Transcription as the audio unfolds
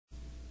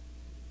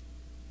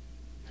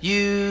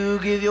You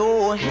give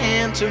your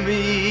hand to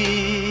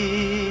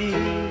me,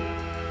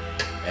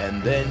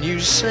 and then you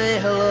say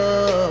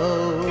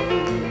hello,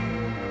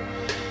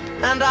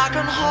 and I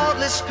can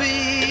hardly speak.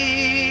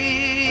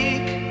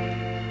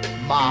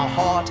 My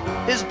heart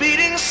is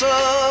beating so,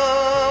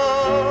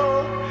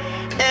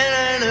 and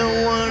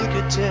anyone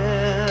could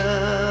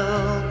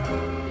tell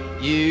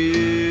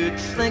you'd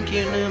think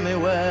you knew me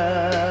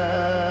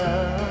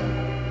well,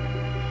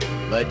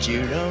 but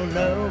you don't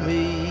know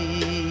me.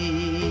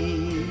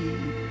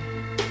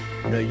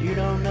 No, you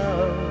don't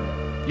know,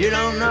 you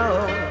don't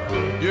know,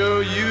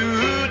 you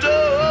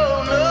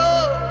don't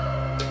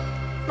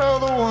know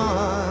the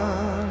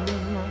one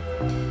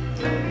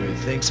who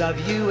thinks of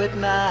you at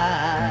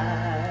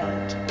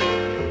night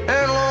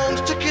and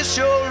longs to kiss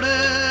your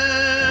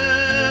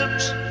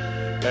lips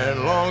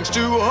and longs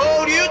to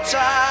hold you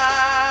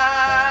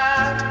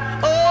tight.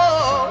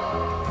 Oh,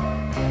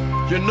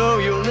 you know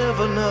you'll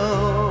never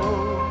know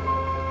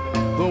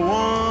the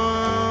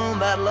one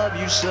that loves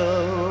you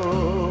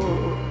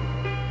so,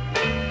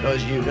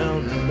 'cause you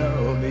don't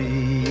know me.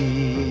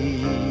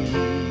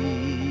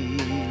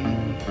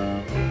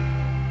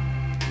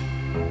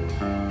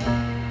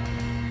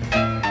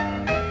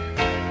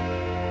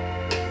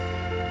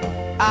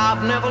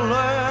 I've never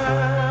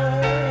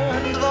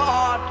learned the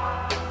art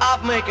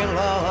of making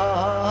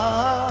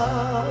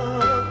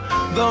love,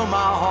 though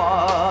my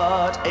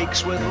heart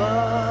aches with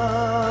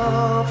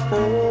love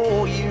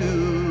for you.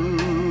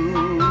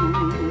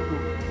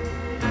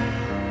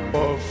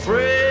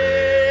 Afraid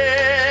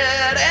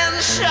and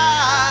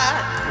shy,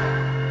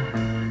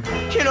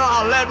 you know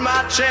I'll let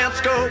my chance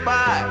go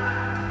by,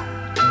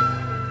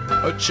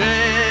 a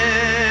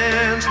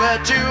chance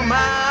that you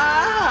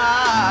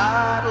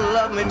might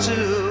love me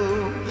too.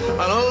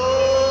 And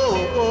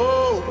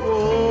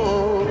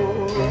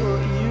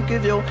you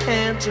give your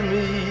hand to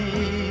me,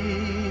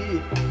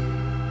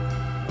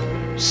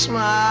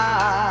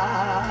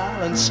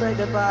 smile and say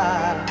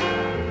goodbye.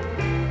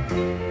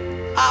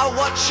 I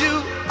watch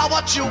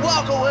you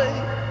walk away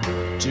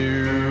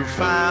to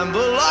find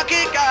the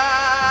lucky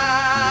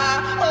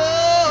guy.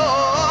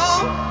 Oh,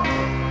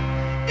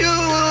 you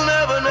will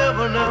never,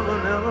 never, never,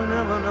 never,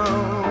 never know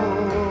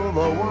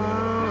the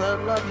one that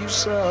loves you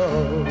so,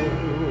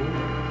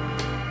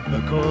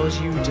 because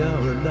you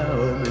don't know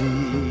me.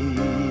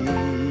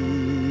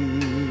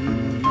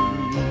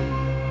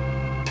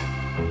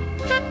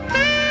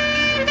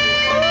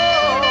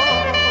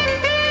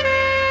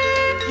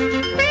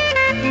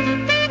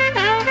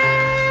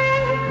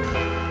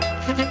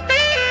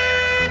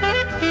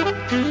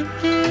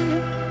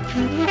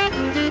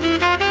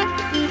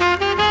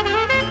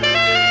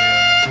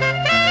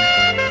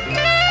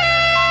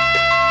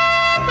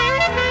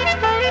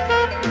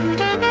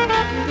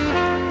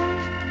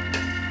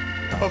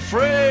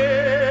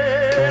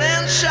 Afraid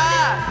and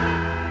shy,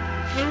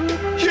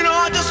 you know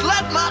I just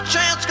let my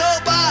chance go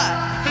by,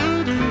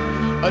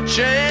 a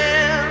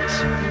chance,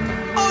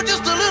 oh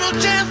just a little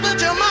chance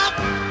that you might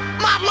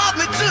love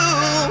me too.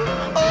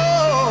 Oh,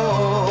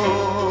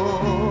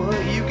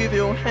 you give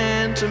your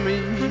hand to me,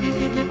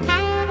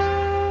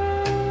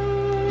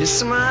 you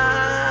smile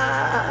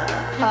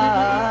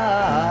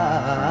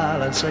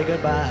and say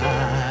goodbye.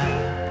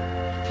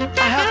 I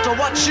have to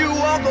watch you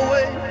walk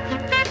away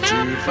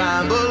to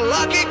find the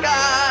lucky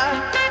guy.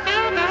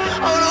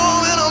 Oh no,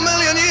 in a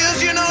million years,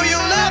 you know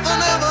you'll never,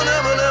 never,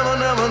 never, never,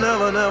 never,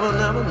 never, never,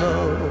 never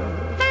know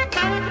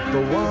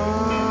the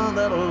one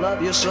that'll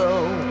love you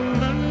so.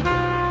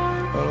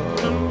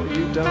 Oh,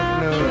 you don't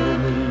know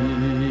me.